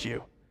against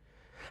you?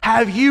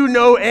 Have you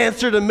no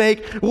answer to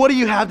make? What do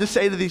you have to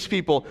say to these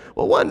people?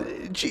 Well,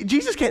 one,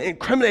 Jesus can't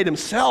incriminate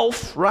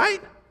himself,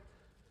 right?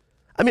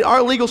 I mean,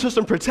 our legal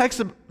system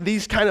protects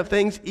these kind of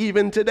things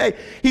even today.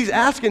 He's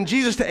asking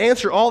Jesus to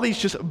answer all these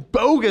just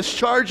bogus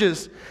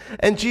charges.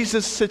 And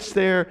Jesus sits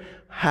there,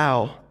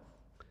 how?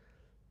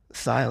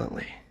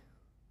 Silently.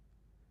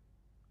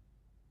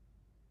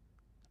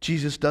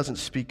 Jesus doesn't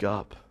speak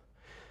up.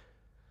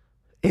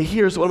 And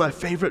here's one of my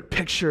favorite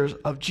pictures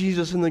of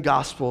Jesus in the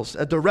Gospels,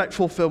 a direct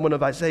fulfillment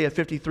of Isaiah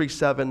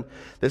 53:7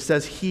 that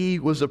says, he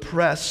was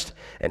oppressed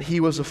and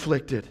he was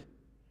afflicted,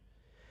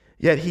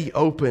 yet he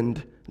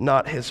opened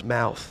not his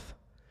mouth.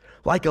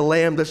 Like a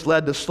lamb that's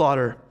led to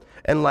slaughter,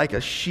 and like a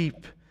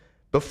sheep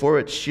before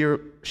its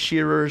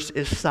shearers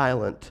is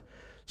silent,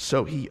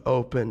 so he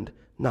opened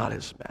not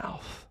his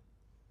mouth.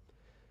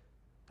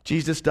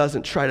 Jesus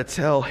doesn't try to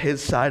tell his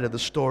side of the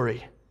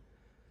story.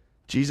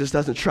 Jesus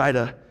doesn't try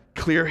to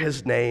clear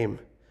his name.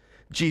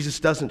 Jesus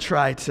doesn't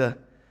try to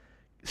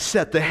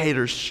set the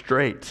haters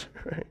straight.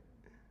 Right?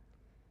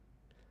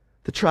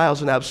 The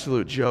trial's an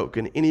absolute joke,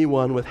 and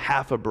anyone with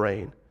half a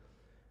brain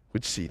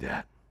would see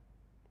that.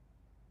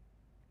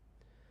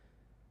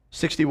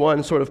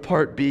 61, sort of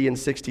part B in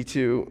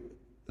 62,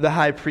 the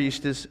high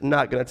priest is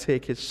not going to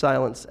take his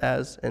silence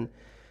as an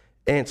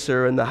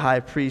answer, and the high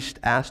priest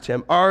asked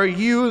him, "Are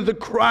you the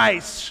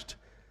Christ,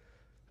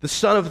 the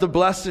Son of the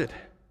Blessed?"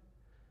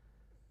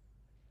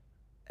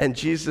 And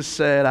Jesus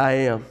said, "I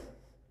am.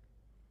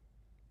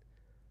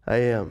 I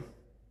am.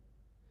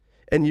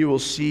 And you will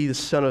see the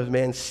Son of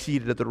Man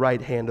seated at the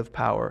right hand of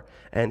power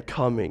and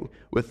coming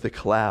with the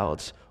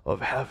clouds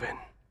of heaven."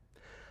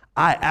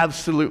 I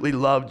absolutely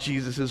love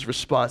Jesus'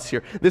 response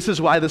here. This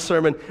is why the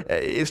sermon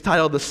is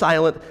titled "The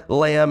Silent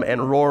Lamb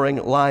and Roaring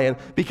Lion,"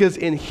 because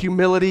in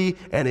humility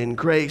and in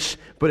grace,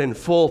 but in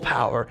full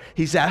power,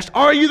 he's asked,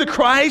 "Are you the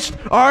Christ?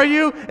 Are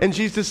you?" And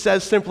Jesus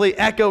says, simply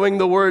echoing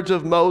the words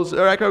of Moses,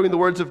 or echoing the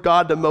words of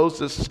God to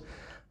Moses,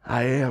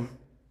 "I am.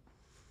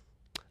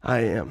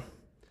 I am.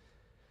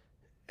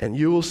 And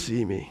you will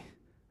see me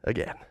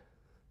again.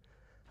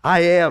 I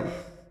am.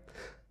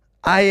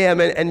 I am,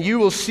 and you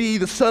will see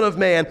the Son of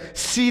Man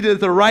seated at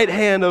the right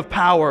hand of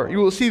power. You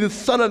will see the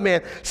Son of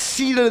Man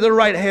seated at the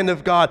right hand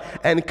of God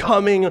and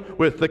coming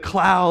with the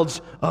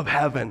clouds of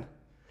heaven."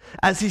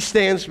 As he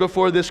stands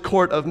before this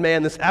court of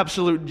man, this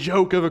absolute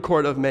joke of a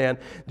court of man,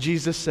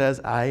 Jesus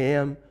says, "I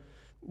am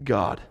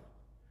God,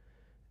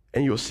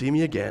 and you will see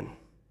me again,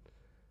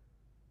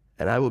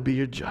 and I will be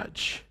your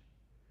judge.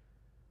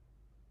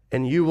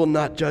 And you will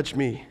not judge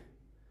me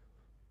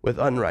with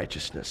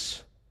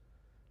unrighteousness,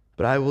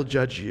 but I will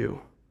judge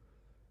you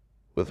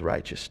with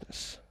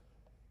righteousness."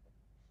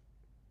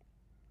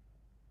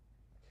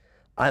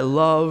 I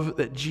love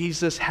that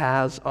Jesus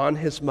has on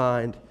his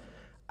mind,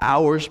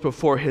 hours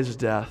before his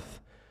death,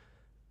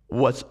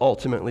 what's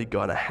ultimately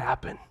going to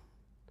happen.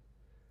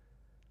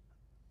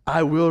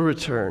 I will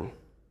return.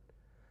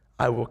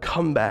 I will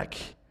come back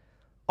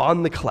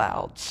on the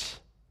clouds,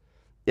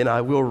 and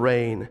I will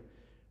reign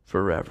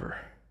forever.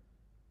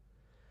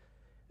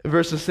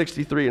 Verses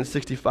 63 and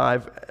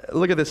 65,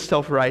 look at this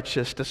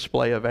self-righteous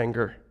display of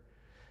anger.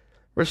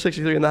 Verse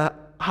 63, "And the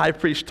high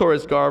priest tore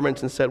his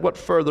garments and said, 'What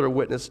further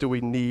witness do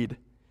we need?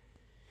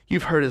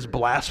 You've heard his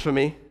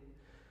blasphemy.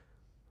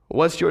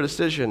 What's your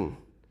decision?'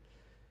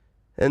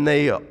 And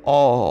they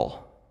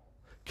all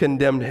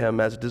condemned him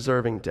as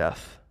deserving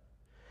death.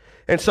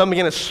 And some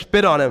began to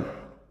spit on him."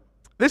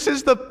 This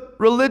is the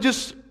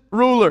religious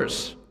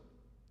rulers,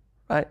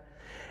 right?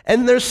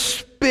 And they're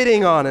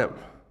spitting on him.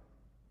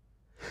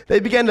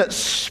 They began to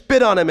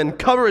spit on him and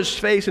cover his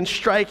face and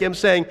strike him,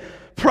 saying,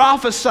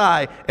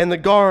 "Prophesy!" And the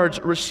guards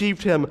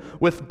received him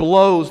with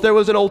blows. There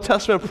was an Old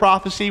Testament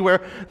prophecy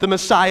where the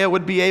Messiah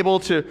would be able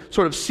to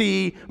sort of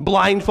see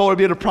blindfolded,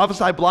 be able to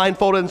prophesy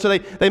blindfolded. And so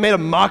they made a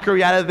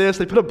mockery out of this.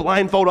 They put a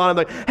blindfold on him,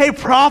 like, "Hey,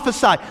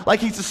 prophesy!"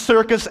 Like he's a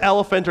circus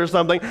elephant or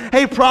something.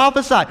 "Hey,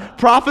 prophesy!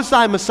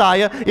 Prophesy,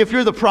 Messiah! If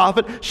you're the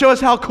prophet, show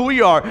us how cool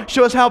you are.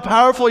 Show us how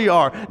powerful you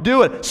are.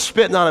 Do it."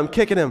 Spitting on him,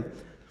 kicking him.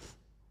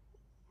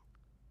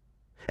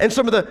 And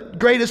some of the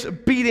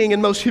greatest beating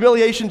and most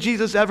humiliation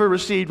Jesus ever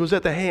received was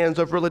at the hands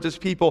of religious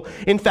people.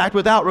 In fact,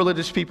 without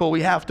religious people,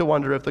 we have to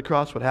wonder if the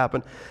cross would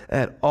happen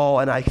at all.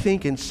 And I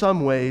think in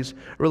some ways,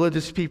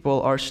 religious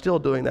people are still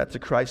doing that to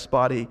Christ's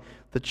body,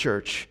 the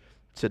church,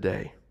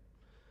 today.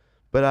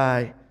 But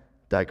I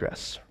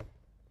digress.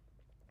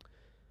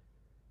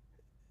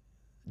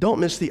 Don't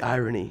miss the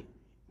irony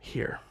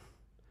here.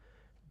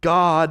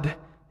 God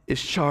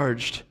is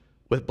charged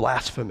with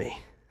blasphemy.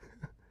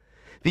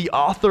 The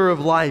author of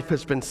life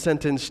has been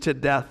sentenced to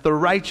death. The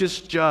righteous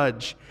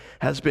judge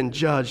has been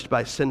judged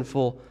by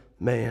sinful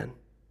man.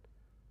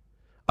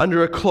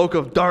 Under a cloak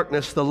of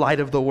darkness, the light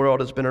of the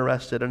world has been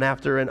arrested, and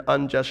after an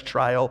unjust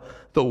trial,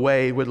 the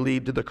way would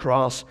lead to the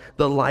cross,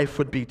 the life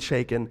would be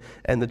taken,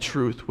 and the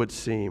truth would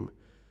seem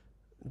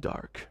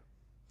dark.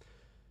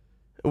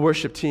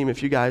 Worship team,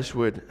 if you guys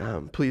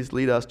would please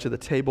lead us to the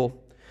table,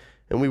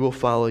 and we will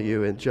follow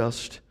you in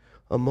just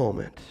a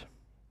moment.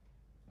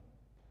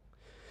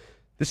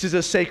 This is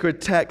a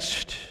sacred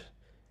text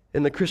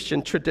in the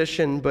Christian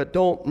tradition, but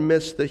don't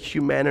miss the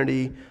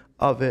humanity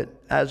of it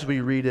as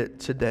we read it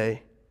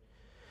today.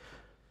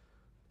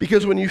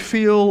 Because when you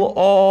feel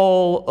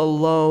all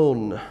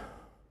alone,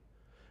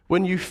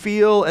 when you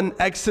feel an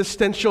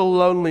existential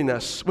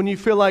loneliness, when you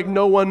feel like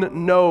no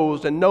one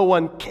knows and no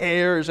one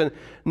cares and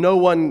no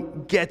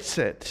one gets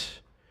it,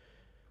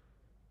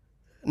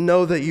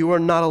 know that you are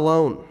not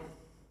alone.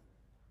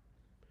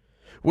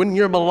 When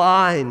you're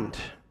maligned,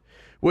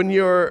 when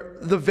you're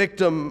the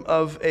victim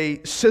of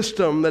a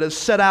system that is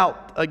set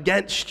out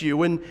against you,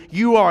 when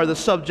you are the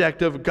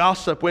subject of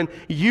gossip, when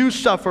you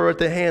suffer at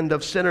the hand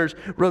of sinners,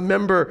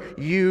 remember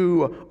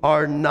you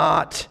are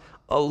not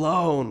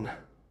alone.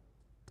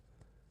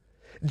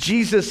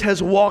 Jesus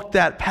has walked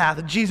that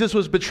path. Jesus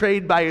was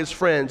betrayed by his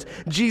friends.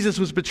 Jesus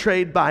was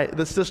betrayed by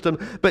the system,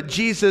 but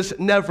Jesus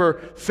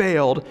never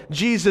failed.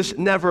 Jesus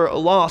never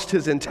lost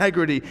his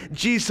integrity.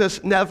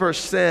 Jesus never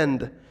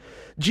sinned.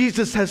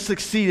 Jesus has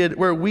succeeded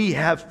where we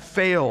have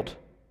failed.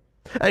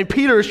 And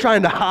Peter is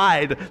trying to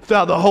hide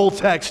throughout the whole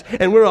text,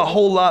 and we're a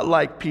whole lot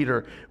like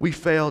Peter. We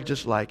failed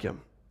just like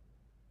him.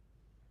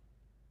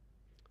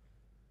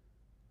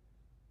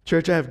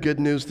 Church, I have good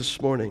news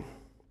this morning.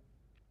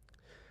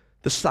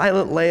 The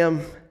silent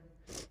lamb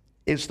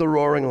is the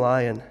roaring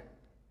lion.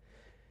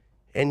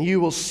 and you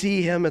will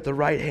see him at the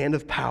right hand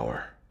of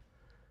power,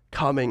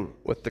 coming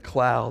with the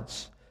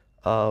clouds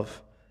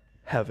of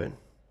heaven.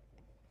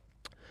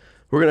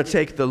 We're going to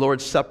take the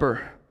Lord's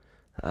Supper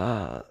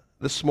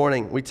this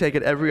morning. We take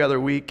it every other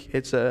week.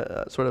 It's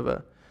a sort of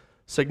a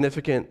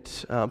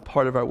significant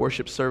part of our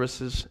worship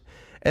services.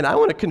 And I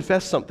want to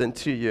confess something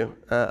to you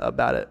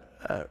about it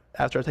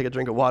after I take a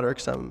drink of water,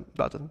 because I'm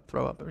about to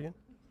throw up again.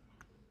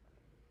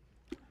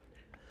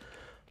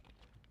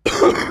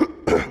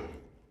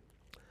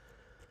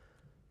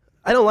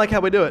 I don't like how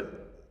we do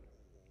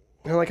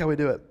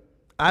it.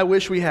 I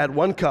wish we had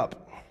one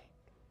cup,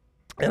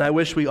 and I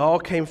wish we all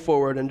came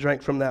forward and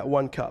drank from that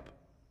one cup,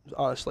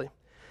 honestly.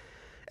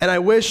 And I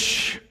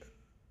wish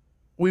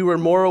we were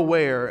more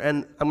aware,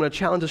 and I'm going to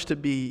challenge us to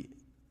be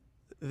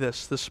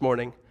this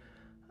morning.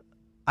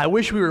 I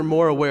wish we were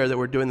more aware that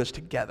we're doing this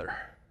together.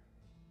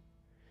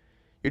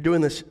 You're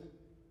doing this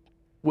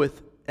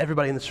with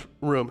everybody in this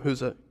room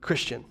who's a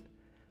Christian.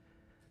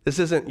 This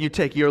isn't you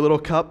take your little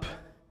cup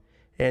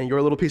and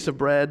your little piece of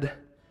bread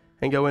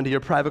and go into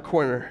your private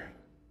corner.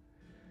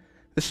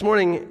 This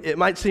morning, it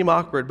might seem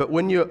awkward, but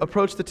when you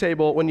approach the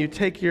table, when you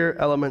take your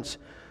elements,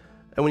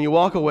 and when you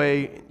walk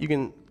away, you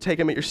can take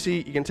them at your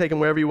seat, you can take them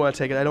wherever you want to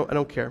take it, I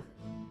don't care.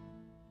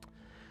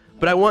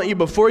 But I want you,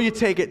 before you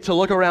take it, to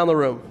look around the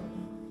room.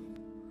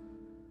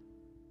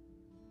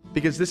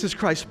 Because this is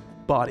Christ's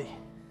body.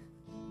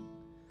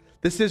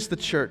 This is the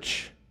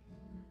church.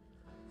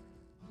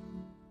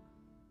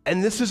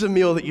 And this is a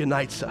meal that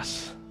unites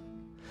us.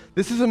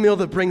 This is a meal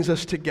that brings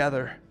us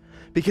together,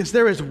 because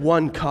there is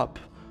one cup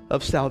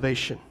of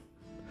salvation.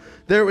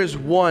 There is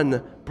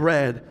one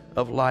bread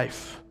of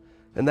life,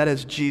 and that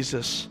is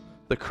Jesus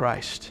the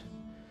Christ.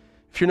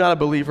 If you're not a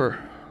believer,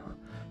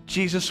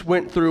 Jesus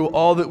went through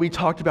all that we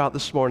talked about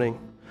this morning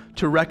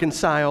to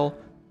reconcile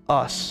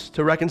us,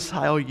 to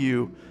reconcile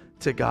you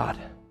to God.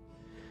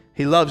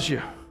 He loves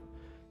you.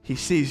 He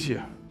sees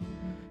you.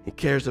 He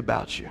cares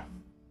about you.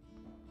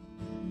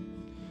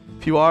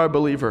 If you are a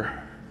believer,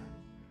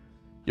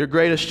 your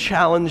greatest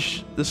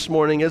challenge this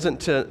morning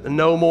isn't to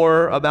know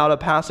more about a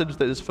passage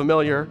that is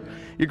familiar.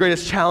 Your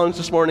greatest challenge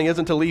this morning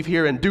isn't to leave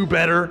here and do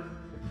better.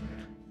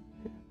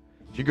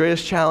 Your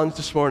greatest challenge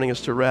this morning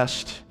is to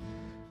rest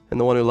in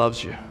the one who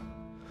loves you,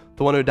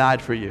 the one who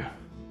died for you,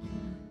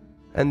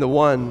 and the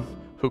one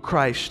who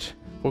Christ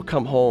will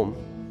come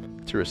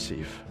home to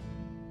receive.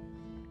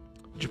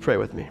 Would you pray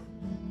with me?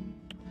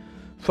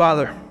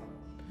 Father,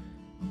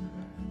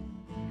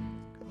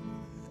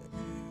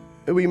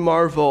 we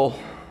marvel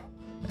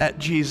at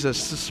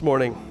Jesus this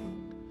morning,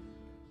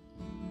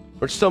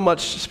 where so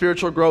much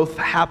spiritual growth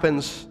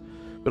happens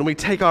when we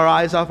take our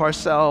eyes off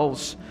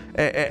ourselves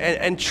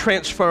and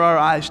transfer our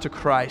eyes to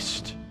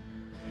Christ.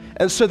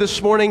 And so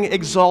this morning,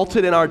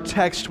 exalted in our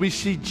text, we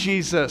see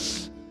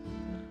Jesus,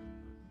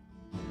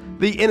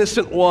 the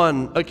innocent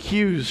one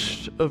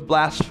accused of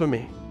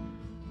blasphemy.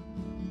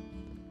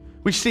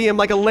 We see him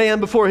like a lamb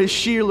before his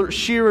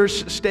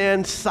shearers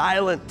stand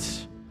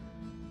silent.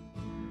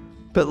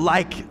 But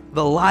like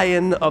the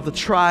Lion of the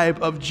tribe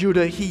of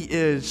Judah, he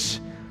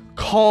is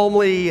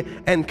calmly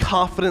and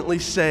confidently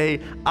say,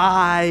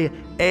 I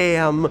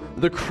am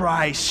the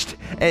Christ,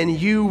 and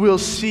you will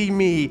see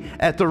me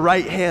at the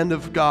right hand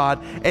of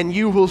God, and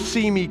you will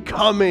see me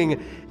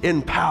coming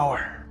in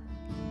power.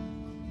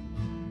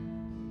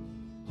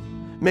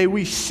 May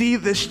we see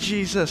this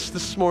Jesus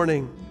this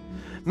morning.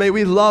 May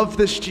we love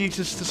this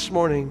Jesus this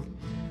morning.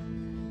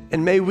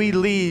 And may we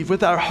leave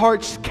with our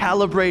hearts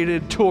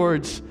calibrated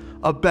towards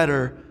a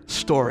better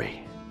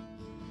story,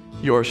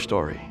 your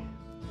story.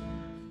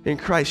 In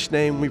Christ's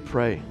name we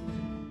pray.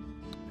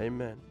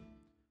 Amen.